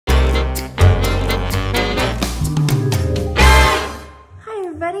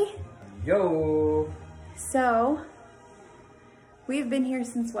Yo! So, we've been here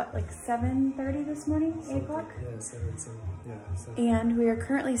since what, like 7:30 this morning? 8 o'clock? Yeah, 7. And we are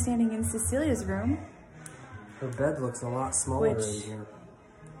currently standing in Cecilia's room. Her bed looks a lot smaller Which- in here.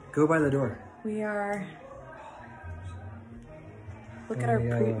 Go by the door. We are... Look at Oh, our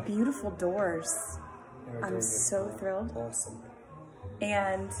yeah. beautiful doors. Yeah, our I'm doors are so thrilled. awesome.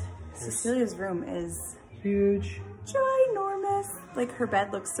 And Cecilia's room is Huge. ginormous. Like, her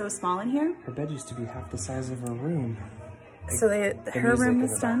bed looks so small in here. Her bed used to be half the size of her room. So The her music room in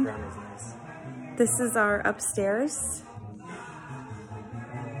is the done. background is nice. This is our upstairs.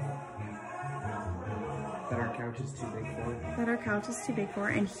 But our couch is too big for it. That our couch is too big for.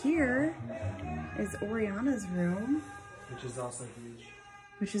 And here is Oriana's room, Which is also huge.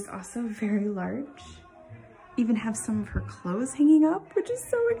 which is also very large. Even have some of her clothes hanging up, which is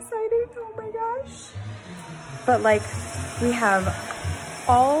so exciting. Oh my gosh. But like, we have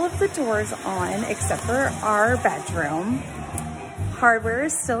all of the doors on except for our bedroom. Hardware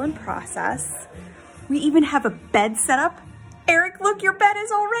is still in process. We even have a bed set up. Eric, look, your bed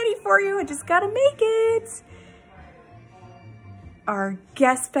is all ready for you. I just gotta make it. Our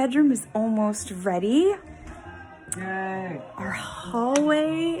guest bedroom is almost ready. Yay! Our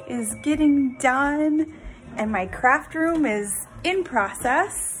hallway is getting done, and my craft room is in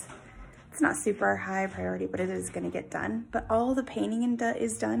process. It's not super high priority, but it is gonna get done. But all the painting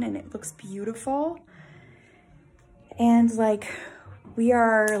is done, and it looks beautiful. And like, we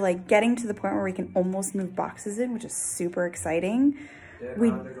are like getting to the point where we can almost move boxes in, which is super exciting.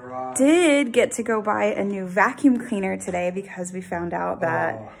 We did get to go buy a new vacuum cleaner today because we found out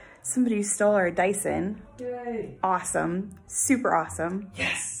that somebody stole our Dyson. Yay! Awesome, super awesome.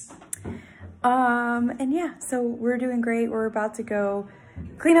 Yes! And yeah, so we're doing great. We're about to go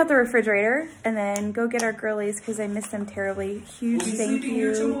clean out the refrigerator and then go get our girlies because I miss them terribly. Huge thank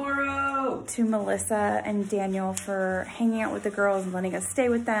you tomorrow! to Melissa and Daniel for hanging out with the girls and letting us stay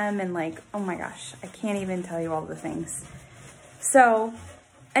with them. And like, oh my gosh, I can't even tell you all the things. So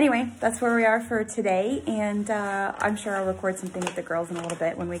anyway, that's where we are for today. And I'm sure I'll record something with the girls in a little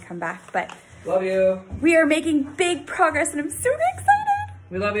bit when we come back. But Love you! we are making big progress and I'm super excited.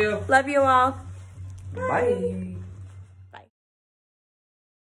 We love you! Love you all. Bye.